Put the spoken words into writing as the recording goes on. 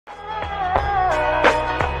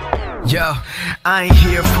Yo, I ain't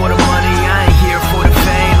here for the money, I ain't here for the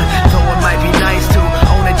fame. Though it might be nice to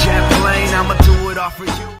own a jet plane, I'ma do it all for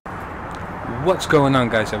you. What's going on,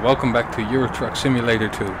 guys, and welcome back to Euro Truck Simulator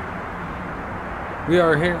 2. We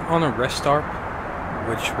are here on a rest stop,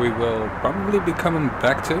 which we will probably be coming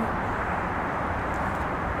back to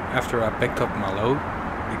after I picked up my load,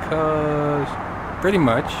 because pretty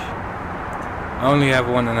much I only have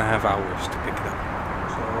 1.5 hours to pick it up.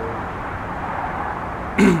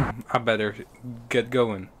 I better get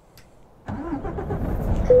going.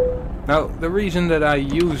 Now, the reason that I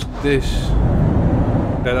used this,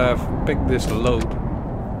 that I've picked this load,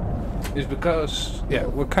 is because, yeah,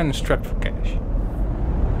 we're kind of strapped for cash.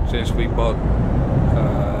 Since we bought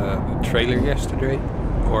the trailer yesterday,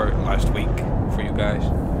 or last week for you guys.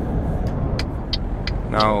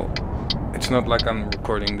 Now, it's not like I'm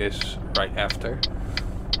recording this right after,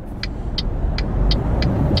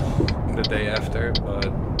 the day after, but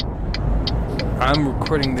I'm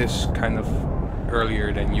recording this kind of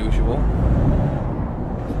earlier than usual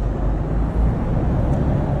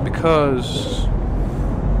because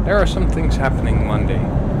there are some things happening Monday,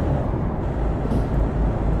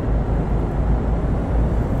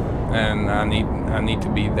 and I need to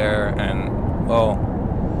be there, and well,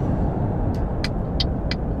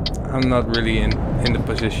 I'm not really in the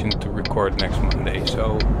position to record next Monday,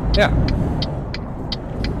 so yeah,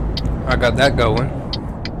 I got that going.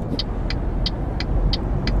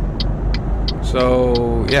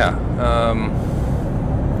 So yeah, I'm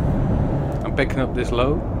picking up this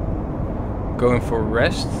load, going for a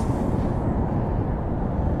rest,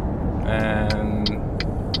 and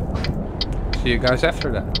see you guys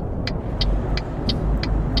after that.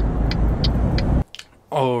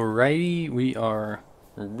 Alrighty, we are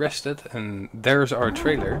rested, and there's our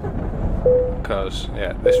trailer, because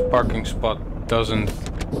yeah, this parking spot doesn't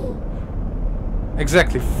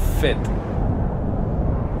exactly fit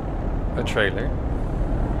a trailer.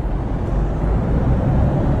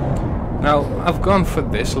 Now, I've gone for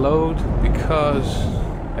this load because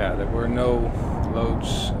yeah, there were no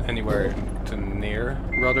loads anywhere to near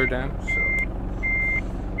Rotterdam, so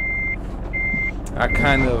I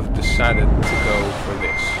kind of decided to go for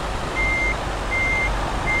this.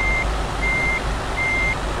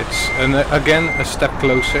 It's again a step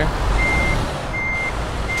closer.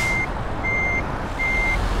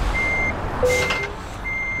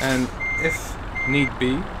 And if need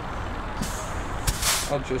be,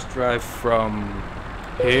 I'll just drive from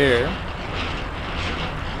here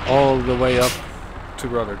all the way up to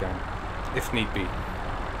Rotterdam, if need be.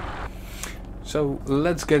 So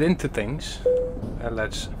let's get into things, and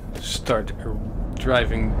let's start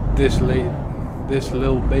driving this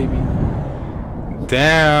little baby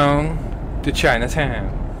down to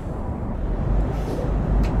Chinatown.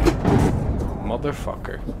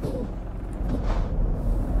 Motherfucker.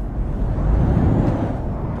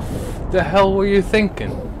 The hell were you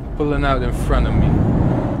thinking, pulling out in front of me?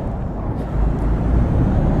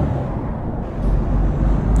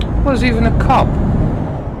 Was even a cop.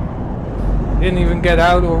 Didn't even get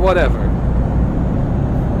out or whatever.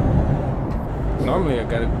 Normally I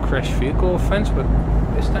got a crash vehicle offense, but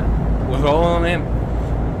this time it was all on him.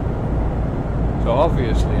 So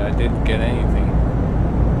obviously I didn't get anything.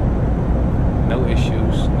 No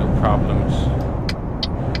issues, no problems.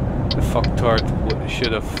 The fucktard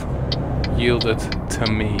should have yielded to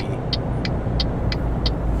me.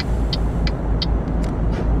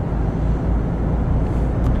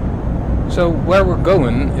 So where we're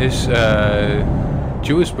going is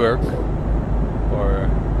Duisburg, or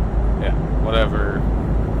yeah, whatever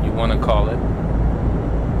you want to call it.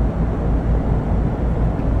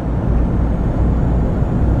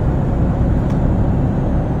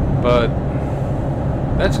 But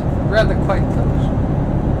that's rather quite close.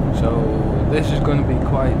 So this is going to be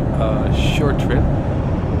quite a short trip.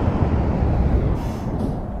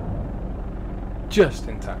 Just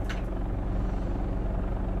in time.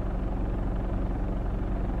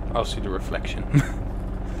 I'll see the reflection.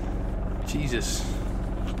 Jesus,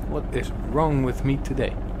 what is wrong with me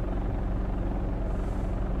today?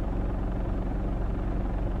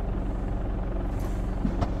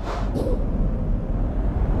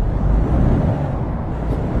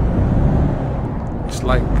 It's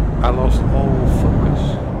like I lost all focus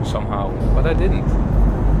somehow, but I didn't.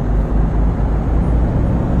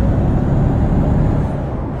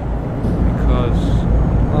 Because,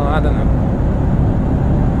 well, I don't know.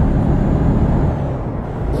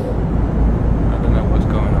 I don't know what's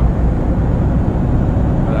going on.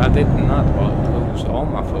 But I did not lose all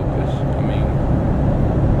my focus. I mean,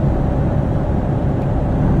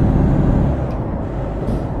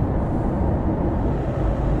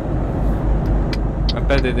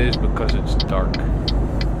 bet it is because it's dark.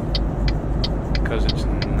 Because it's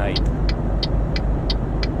night.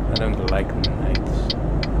 I don't like nights.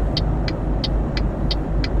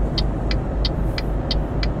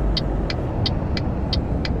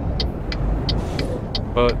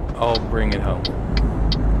 But I'll bring it home.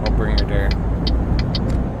 I'll bring her there.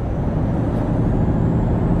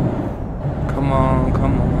 Come on,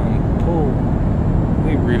 pull.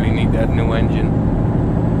 We really need that new engine.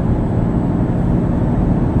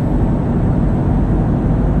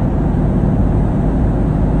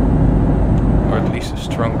 Or at least a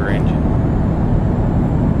stronger engine.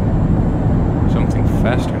 Something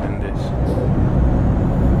faster than this.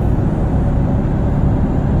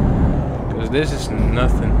 Because this is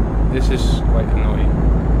nothing. This is quite annoying.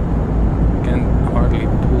 Can hardly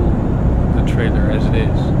pull the trailer as it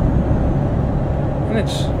is. And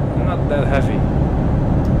it's not that heavy,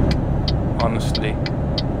 honestly.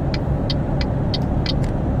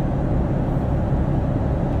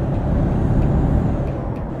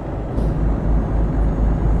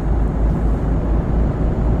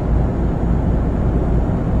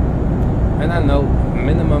 And I know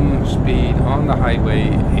minimum speed on the highway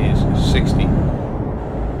is 60.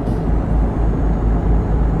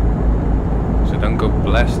 So don't go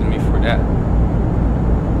blasting me for that.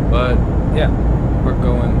 But yeah, we're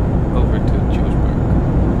going over to Duisburg.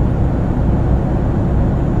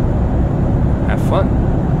 Have fun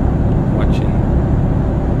watching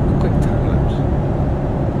a quick time lapse.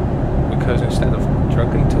 Because instead of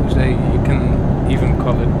Truckin' Tuesday, you can even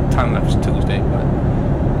call it Time Lapse Tuesday. But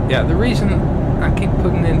yeah, the reason I keep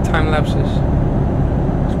putting in time lapses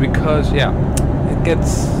is because, yeah, it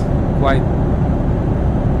gets quite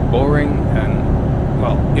boring and,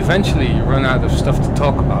 well, eventually you run out of stuff to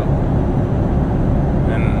talk about.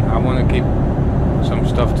 And I want to keep some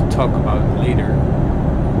stuff to talk about later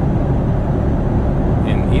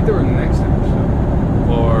in either the next episode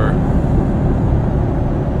or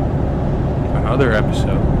another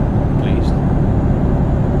episode, at least.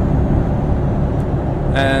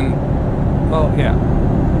 And, well, yeah,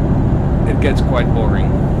 it gets quite boring.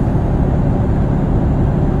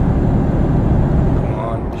 Come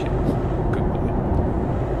on, shit. Good boy.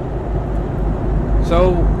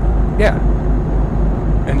 So, yeah,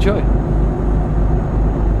 enjoy.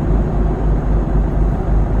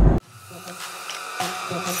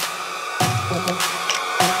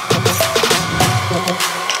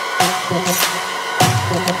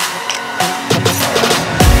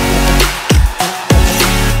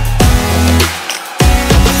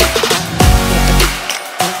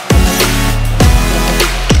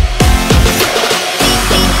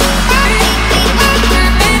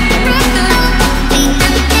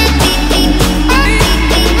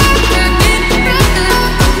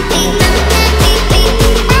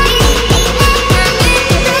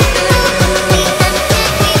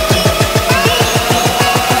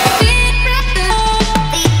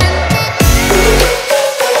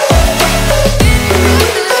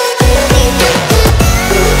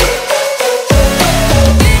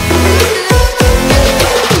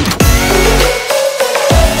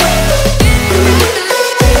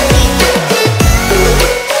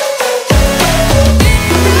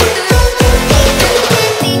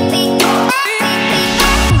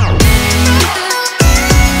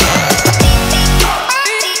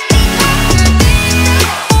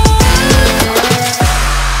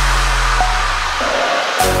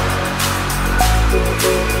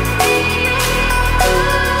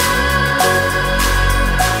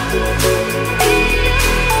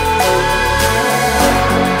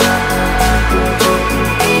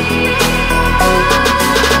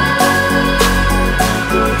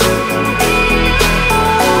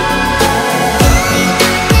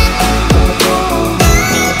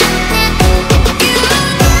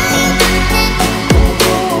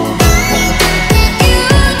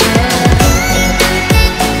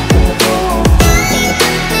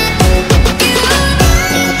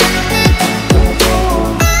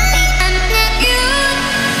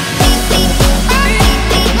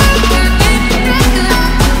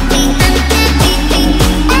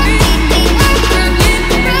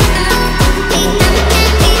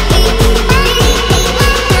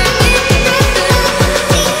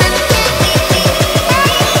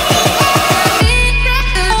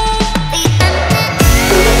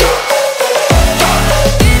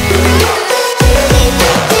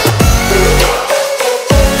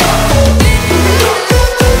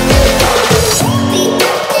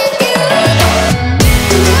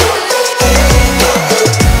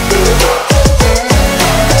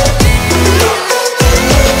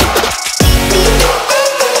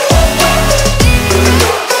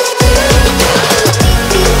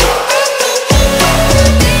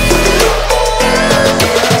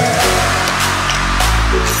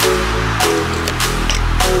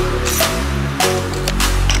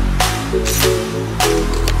 Well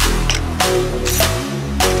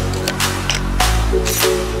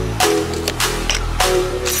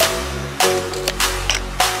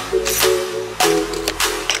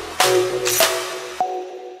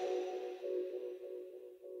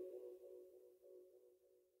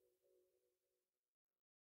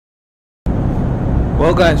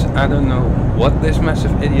guys, I don't know what this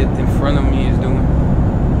massive idiot in front of me is doing,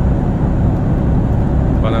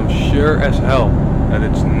 but I'm sure as hell that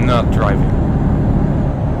it's not driving.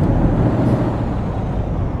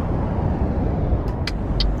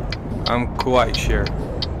 I'm quite sure.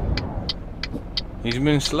 He's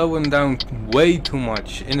been slowing down way too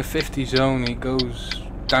much. In the 50 zone he goes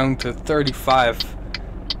down to 35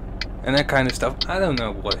 and that kind of stuff. I don't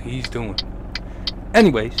know what he's doing.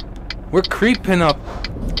 Anyways, we're creeping up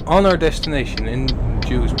on our destination in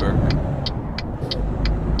Duisburg.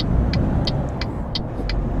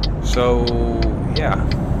 So, yeah.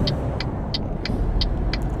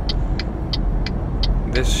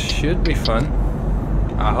 This should be fun.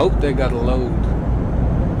 I hope they got a load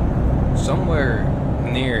somewhere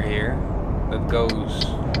near here that goes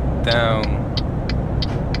down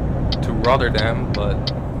to Rotterdam,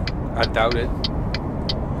 but I doubt it.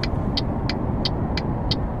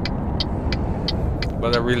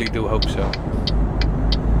 But I really do hope so.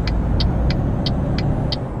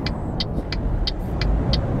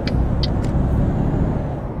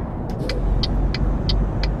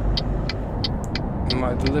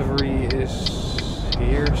 My delivery is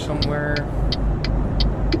here somewhere.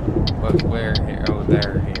 But where here? Oh,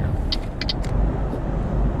 there, here.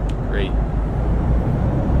 Great.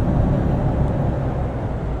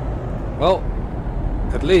 Well,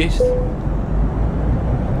 at least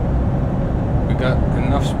we got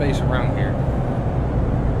enough space around here.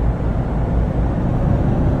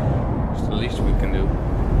 It's the least we can do,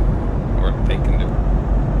 or they can do.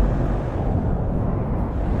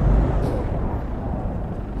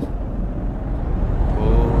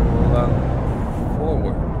 Pull out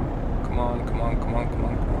forward. Come on, come on, come on, come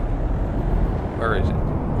on, come on. Where is it?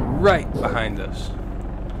 Right behind us.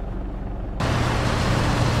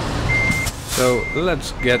 So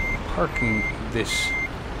let's get parking this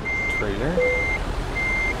trailer.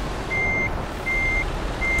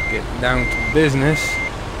 Get down to business.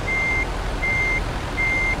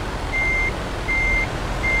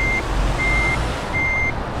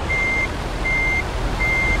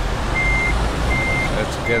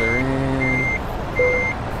 Let's get her in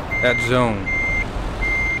that zone.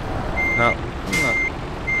 Now, I'm not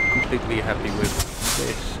completely happy with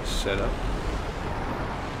this setup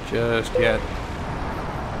just yet.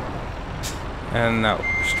 And now,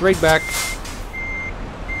 straight back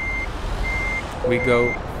we go,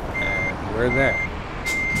 and we're there.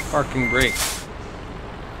 Parking brake.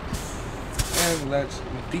 And let's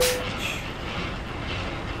detach.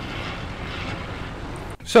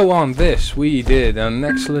 So on this, we did an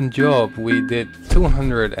excellent job. We did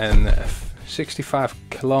 265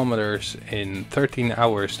 kilometers in 13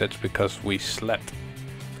 hours. That's because we slept.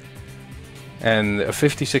 And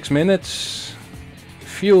 56 minutes.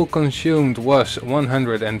 Fuel consumed was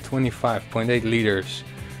 125.8 liters.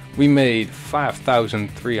 We made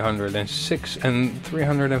 5,306 and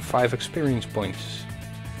 305 experience points.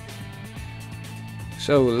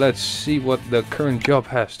 So let's see what the current job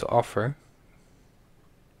has to offer.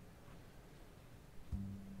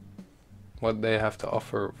 What they have to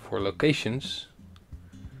offer for locations.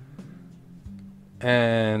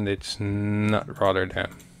 And it's not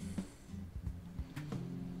Rotterdam.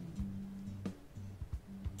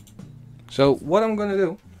 So what I'm gonna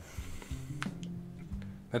do,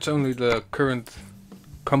 that's only the current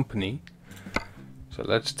company. So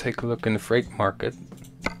let's take a look in the freight market.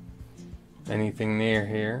 Anything near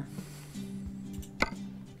here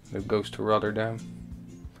that goes to Rotterdam?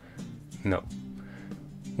 No.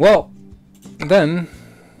 Well, then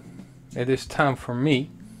it is time for me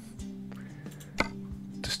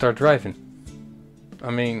to start driving. I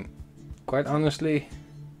mean, quite honestly,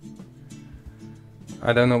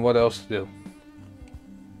 I don't know what else to do.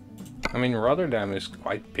 I mean, Rotterdam is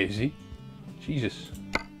quite busy. Jesus.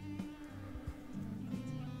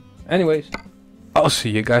 Anyways, I'll see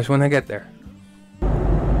you guys when I get there.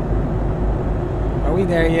 Are we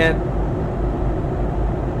there yet?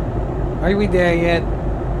 Are we there yet?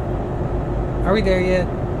 Are we there yet?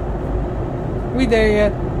 Are we there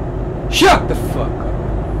yet? Shut the fuck up.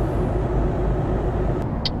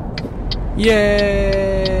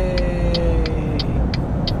 Yay!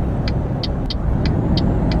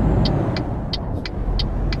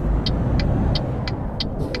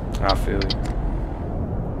 I feel you.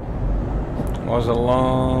 It was a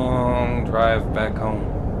long drive back home.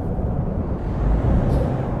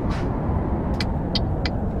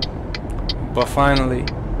 But finally,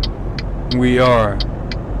 we are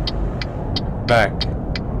back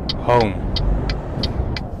home.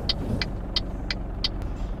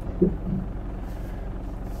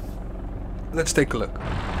 Let's take a look.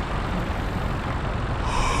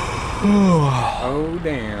 Oh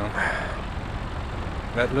damn.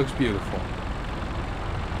 That looks beautiful.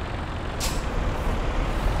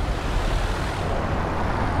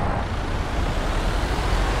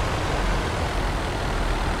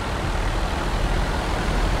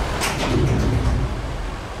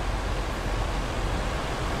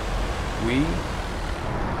 We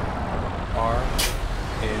are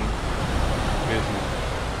in business.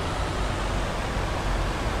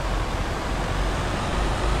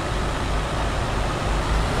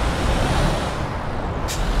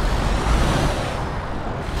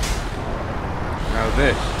 Now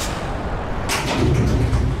this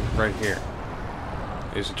right here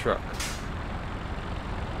is a truck.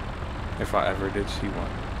 If I ever did see one.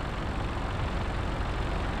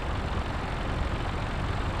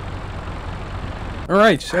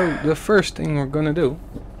 Alright, so the first thing we're gonna do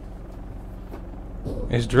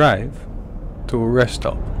is drive to a rest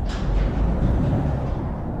stop.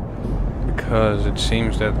 Because it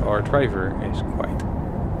seems that our driver is quite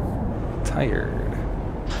tired.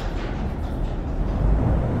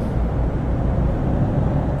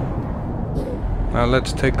 Now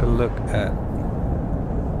let's take a look at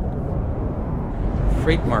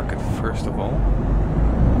freight market first of all,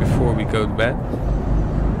 before we go to bed.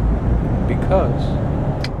 Because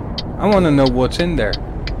I want to know what's in there.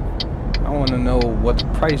 I want to know what the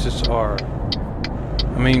prices are.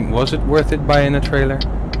 I mean, was it worth it buying a trailer?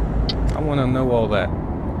 I want to know all that.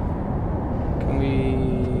 Can we...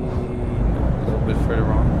 a little bit further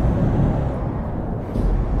on.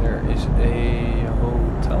 There is a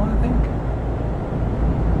hotel, I think.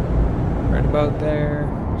 Right about there,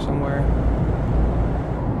 somewhere.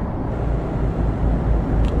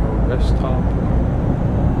 Or rest stop.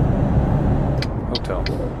 Hotel.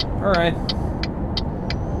 Alright.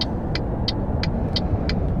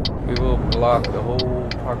 We will block the whole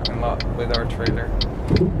parking lot with our trailer.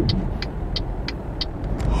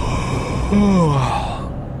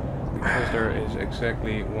 Because there is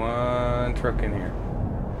exactly one truck in here.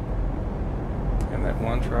 And that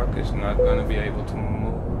one truck is not going to be able to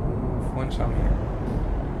move once I'm here.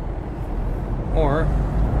 Or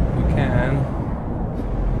we can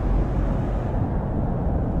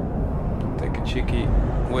take a cheeky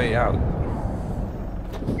way out.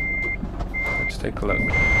 Let's take a look.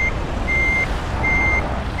 Let's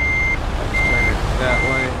turn it that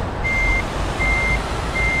way.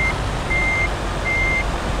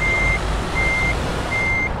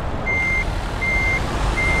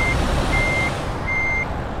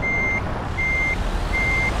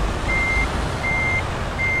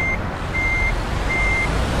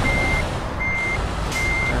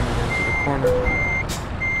 Turn it into the corner.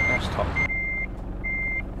 That's top.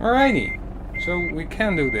 Alrighty, so we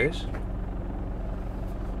can do this.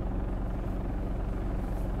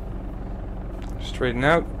 Straighten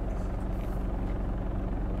out.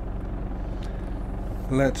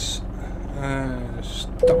 Let's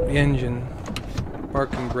stop the engine,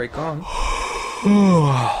 parking brake on.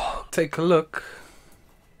 Take a look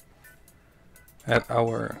at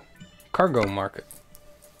our cargo market.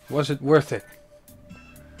 Was it worth it?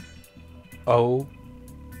 Oh,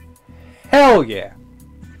 hell yeah!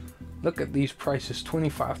 Look at these prices,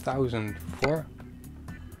 25,000 for.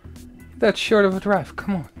 That's short of a drive,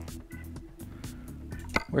 come on.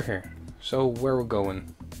 We're here. So where we're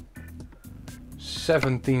going?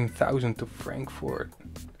 17,000 to Frankfurt.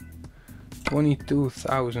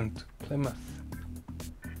 22,000 to Plymouth.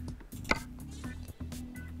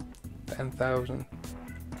 10,000.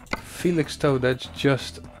 Felixstowe, that's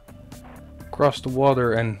just cross the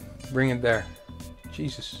water and bring it there.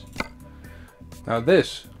 Jesus. Now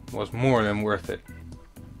this was more than worth it.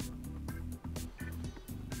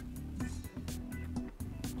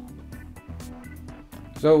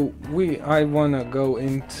 So I wanna go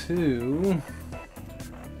into,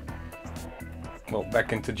 well,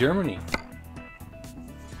 back into Germany.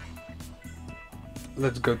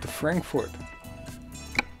 Let's go to Frankfurt.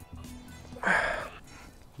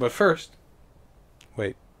 But first,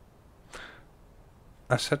 wait.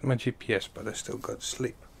 I set my GPS, but I still got to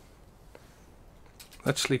sleep.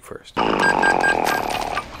 Let's sleep first. Now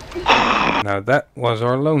that was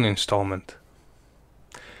our loan installment.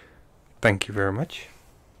 Thank you very much.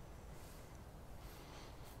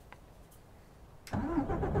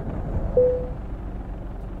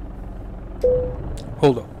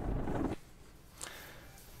 Hold on.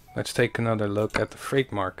 Let's take another look at the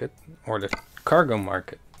freight market, or the cargo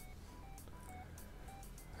market.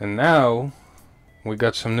 And now we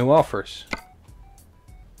got some new offers.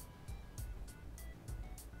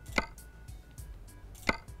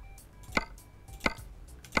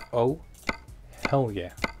 Oh, hell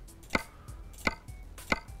yeah.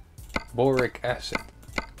 Boric acid.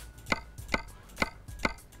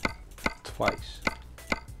 Twice.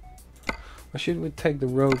 Or should we take the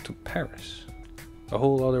road to Paris? The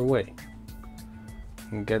whole other way.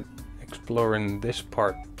 And get exploring this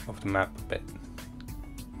part of the map a bit.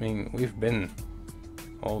 I mean, we've been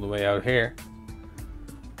all the way out here.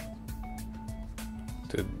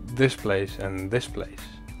 To this place and this place.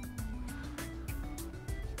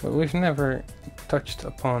 But we've never touched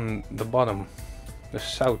upon the bottom, the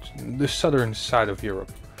southern side of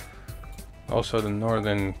Europe. Also the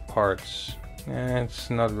northern parts. It's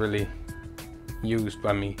not really used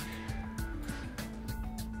by me.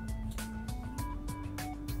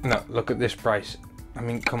 No, look at this price. I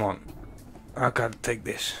mean, come on. I gotta take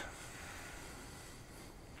this.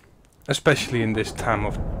 Especially in this time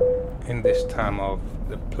of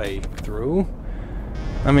the playthrough.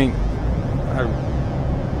 I mean,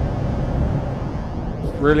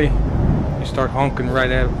 really? You start honking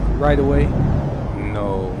right away?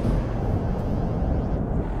 No.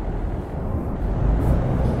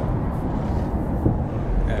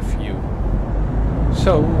 F you.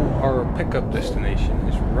 So, our pickup destination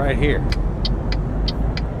is right here.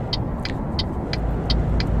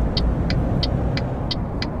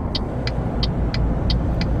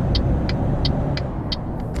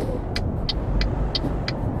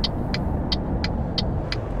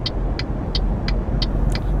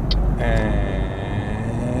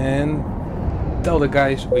 Tell the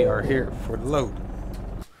guys we are here for the load.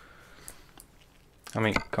 I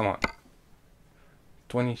mean, come on.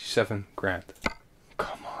 27 grand.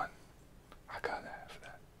 Come on. I gotta have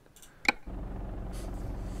that.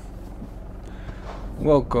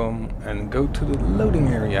 Welcome and go to the loading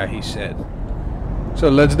area, he said. So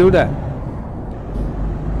let's do that.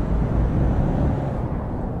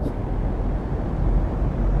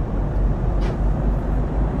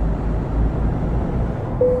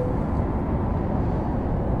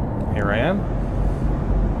 Here I am.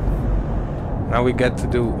 Now we get to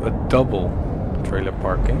do a double trailer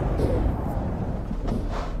parking.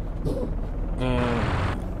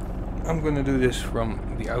 I'm gonna do this from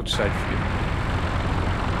the outside view.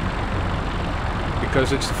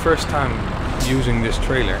 Because it's the first time using this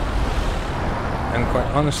trailer. And quite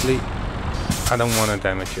honestly, I don't want to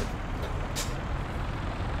damage it.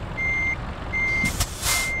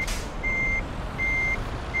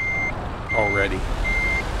 Already.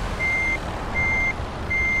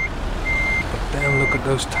 Damn, look at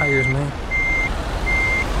those tires, man.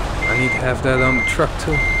 I need to have that on the truck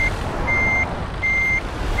too.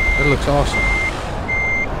 That looks awesome.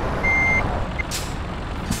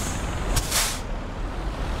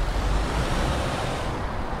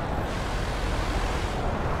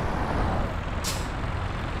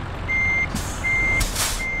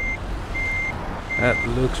 That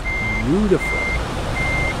looks beautiful.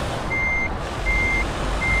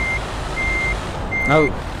 Now,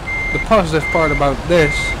 the positive part about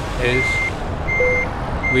this is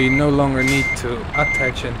we no longer need to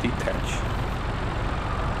attach and detach.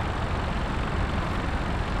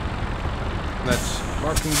 Let's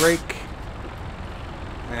parking brake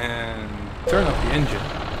and turn up the engine.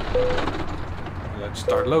 Let's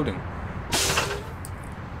start loading.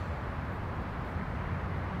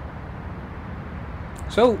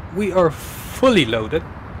 So we are fully loaded.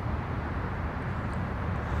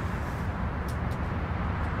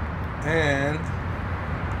 And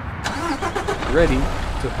ready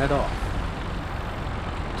to head off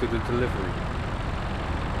to the delivery.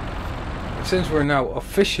 And since we're now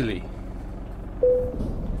officially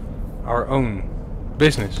our own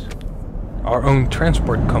business, our own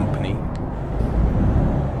transport company,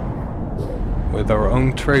 with our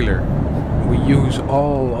own trailer, we use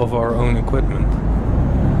all of our own equipment.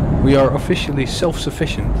 We are officially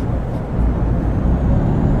self-sufficient.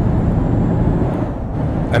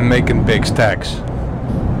 And making big stacks.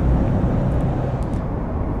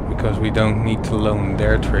 Because we don't need to loan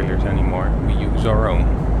their trailers anymore. We use our own.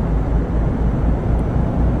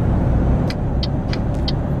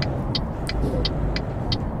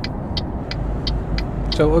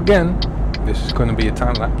 So again, this is going to be a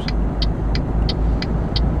time lapse.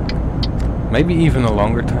 Maybe even a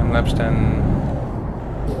longer time lapse than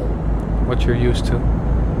what you're used to.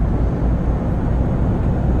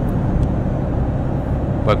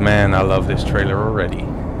 But man, I love this trailer already.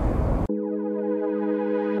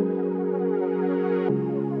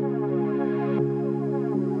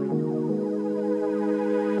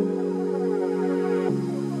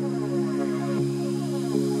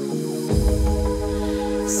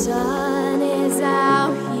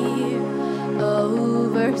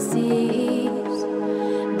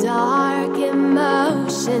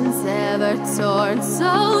 oceans ever torn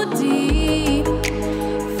so deep,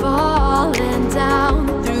 falling down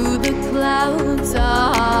through the clouds.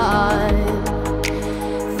 I'm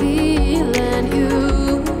feeling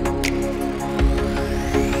you.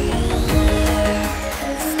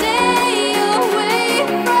 Stay away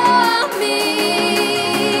from me.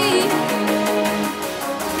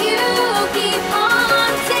 You keep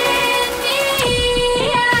haunting me.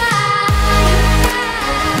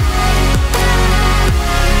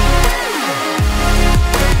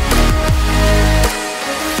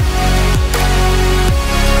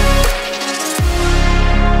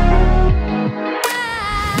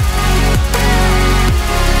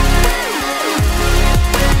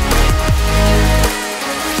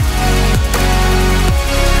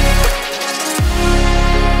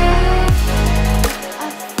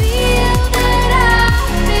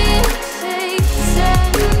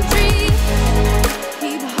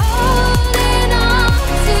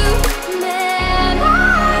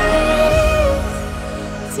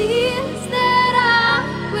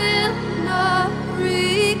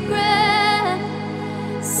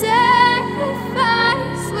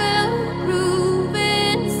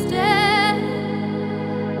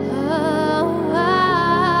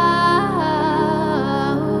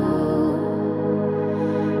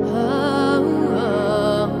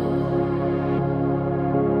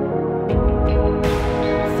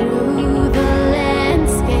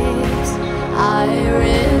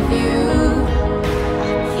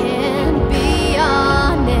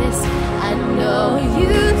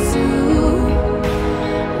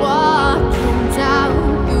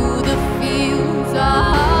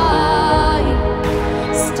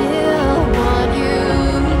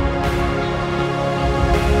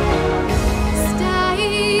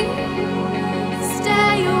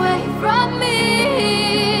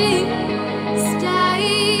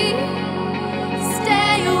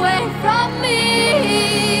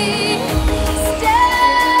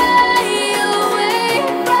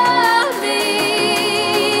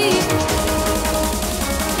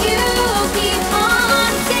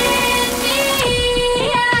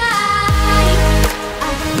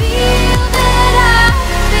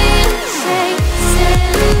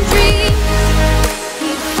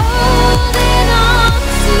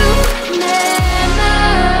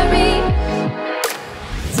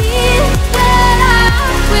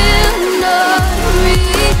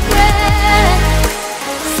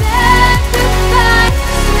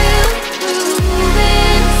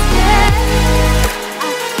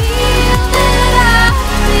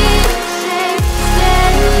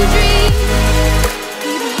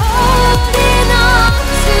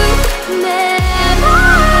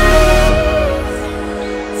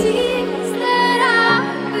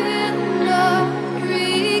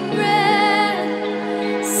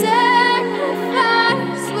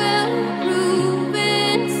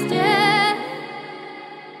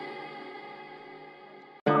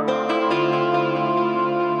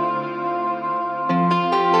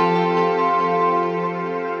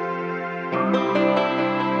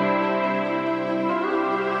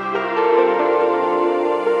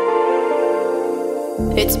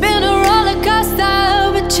 It's been a roller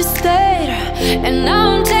coaster, but you stayed. And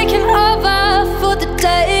now I'm taking over for the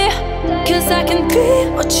day. Cause I can be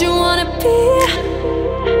what you wanna be,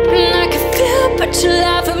 and I can feel but you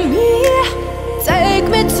laugh at me. Take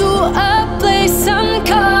me to a place I'm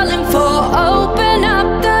calling for. Open up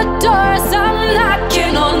the doors I'm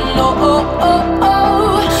knocking on.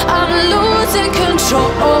 I'm losing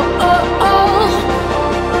control.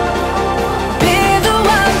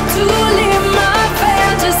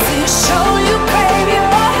 Show you, baby,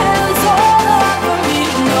 my hands all over me.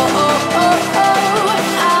 No,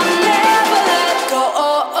 I'll never let go.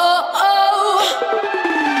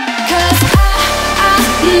 'Cause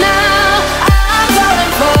now I'm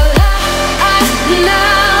falling for love.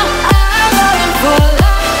 Now I'm falling for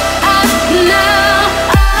love. Now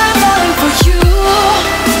I'm falling for you.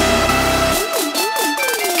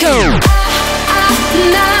 Go.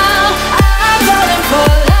 Now I'm falling for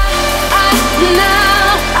love. Now.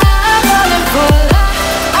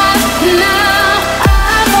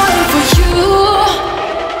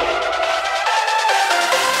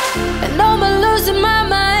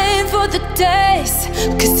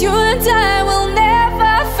 Cause you and I will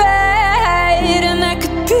never fade. And I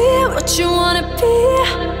could be what you wanna be,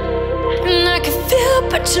 and I can feel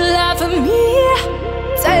but you laugh at me.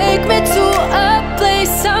 Take me to a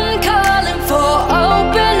place I'm calling for.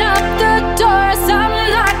 Open up the doors I'm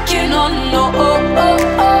knocking on.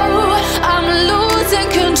 I'm losing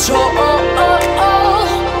control.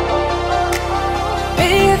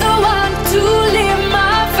 Be the one to live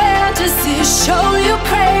my fantasy. Show you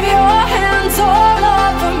crazy.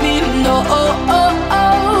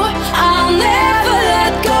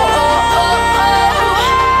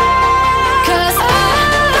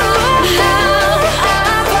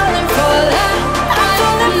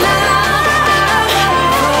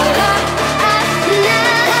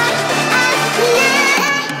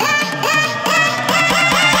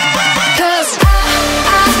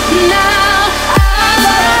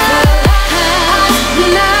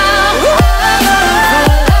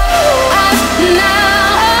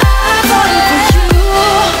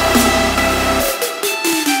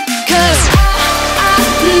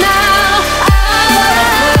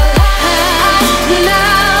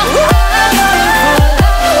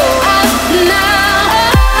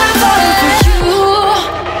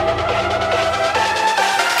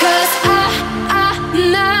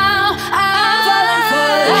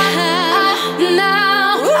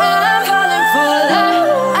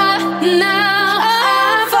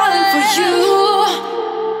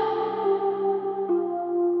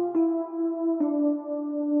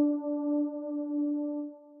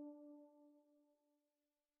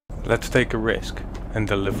 Let's take a risk and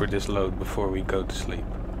deliver this load before we go to sleep.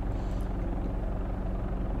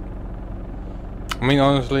 I mean,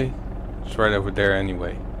 honestly, it's right over there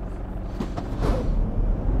anyway.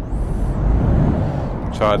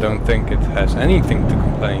 So I don't think it has anything to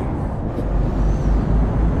complain.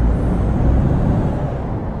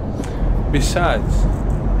 Besides,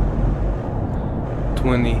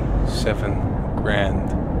 27 grand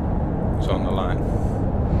is on the line.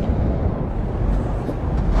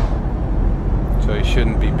 So you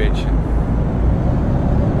shouldn't be bitching.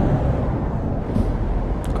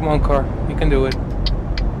 Come on, car, you can do it.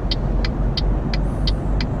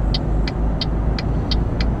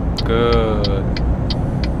 Good.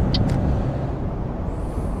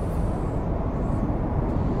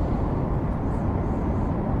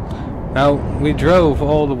 Now, we drove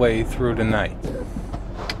all the way through the night.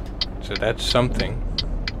 So that's something.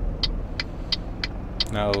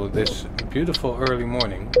 Now, this beautiful early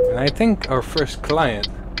morning, and I think our first client,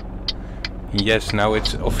 yes, now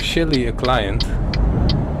it's officially a client,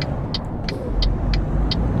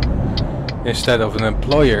 instead of an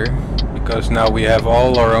employer, because now we have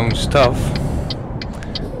all our own stuff.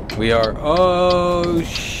 We are, oh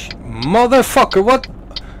motherfucker, what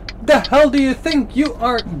the hell do you think you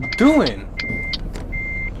are doing?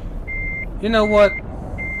 You know what?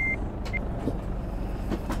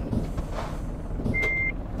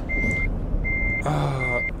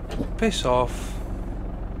 Piss off.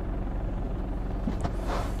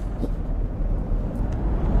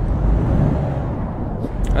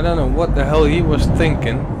 I don't know what the hell he was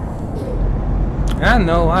thinking. I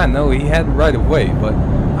know, he had right away, but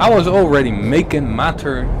I was already making my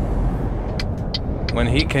turn when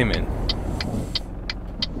he came in.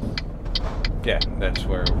 Yeah, that's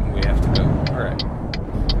where we have to go. Alright.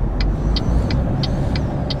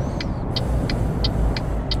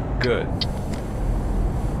 Good.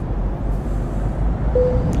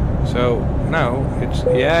 So now it's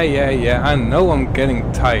yeah. I know I'm getting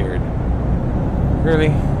tired.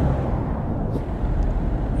 Really?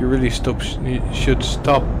 You really should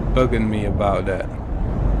stop bugging me about that.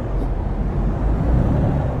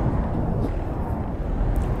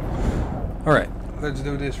 Alright, let's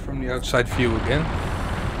do this from the outside view again.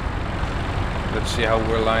 Let's see how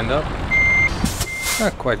we're lined up.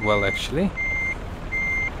 Not quite well, actually.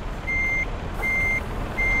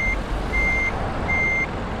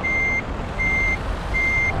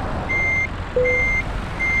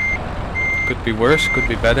 Could be worse, could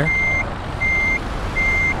be better.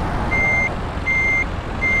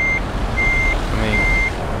 I mean,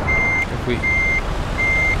 if we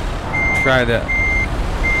try to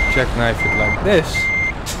jackknife it like this,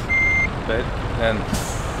 but then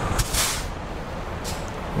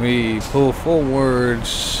we pull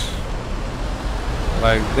forwards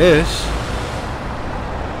like this.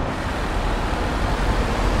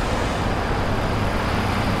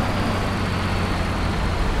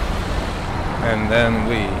 And then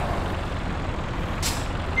we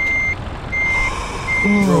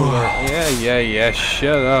roller. Yeah,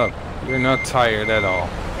 shut up. You're not tired at all.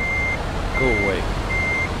 Go away.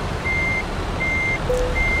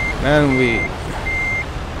 Then we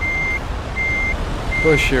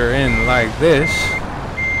push her in like this.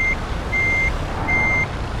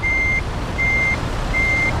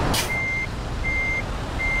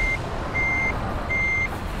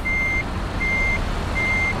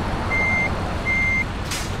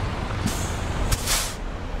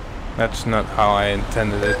 That's not how I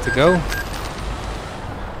intended it to go.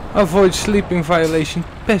 Avoid sleeping violation.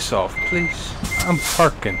 Piss off, please. I'm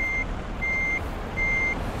parking.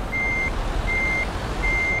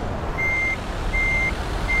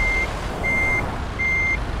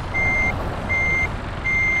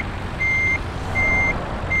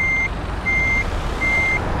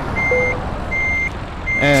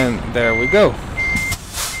 And there we go.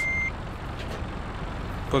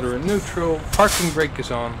 Put her in neutral. Parking brake is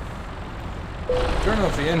on. Turn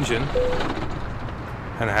off the engine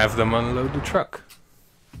and have them unload the truck.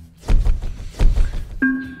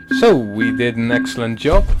 So we did an excellent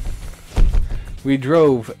job. We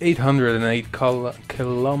drove 808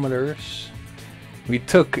 kilometers. We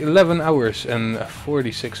took 11 hours and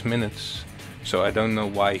 46 minutes. So I don't know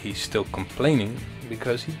why he's still complaining,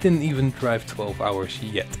 because he didn't even drive 12 hours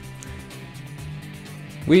yet.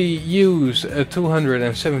 We use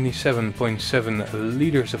 277.7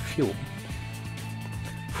 liters of fuel.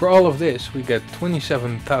 For all of this we get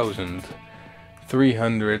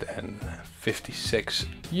 27,356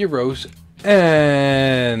 euros,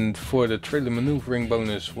 and for the trailer maneuvering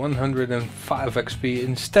bonus 105 XP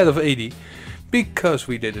instead of 80, because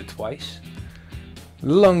we did it twice.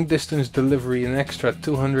 Long distance delivery an extra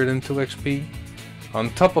 202 XP. On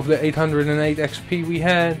top of the 808 XP we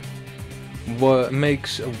had, what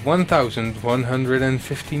makes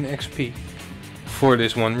 1115 XP for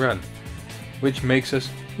this one run, which makes us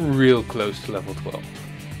real close to level 12.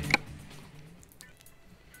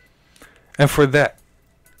 And for that,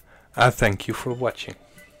 I thank you for watching.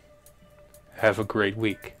 Have a great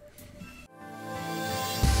week.